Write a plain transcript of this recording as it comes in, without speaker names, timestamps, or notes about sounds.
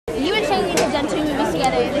done 2 movies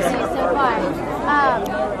together this year so far.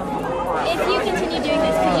 If you continue doing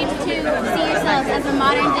this, could you two see yourselves as a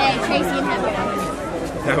modern-day Tracy and Hepburn?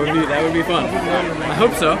 That would be fun. I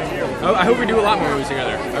hope so. I hope we do a lot more movies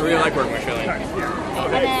together. I really like working with Shirley.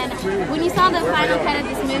 And then, when you saw the final cut of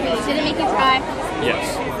this movie, did it make you cry?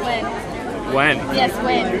 Yes. When? Yes,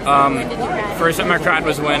 when? When did you cry? First time I cried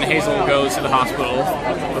was when Hazel goes to the hospital.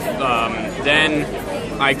 Then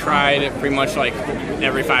I cried pretty much like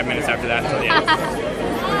every 5 minutes after that until the end.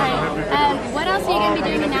 Right. What else are you going to be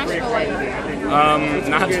doing in Nashville while you're here?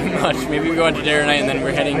 Not too much. Maybe we go out to dinner tonight and then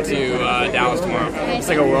we're heading to Dallas tomorrow. Okay. It's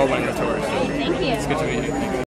like a whirlwind tour. So Thank you. it's good to meet you.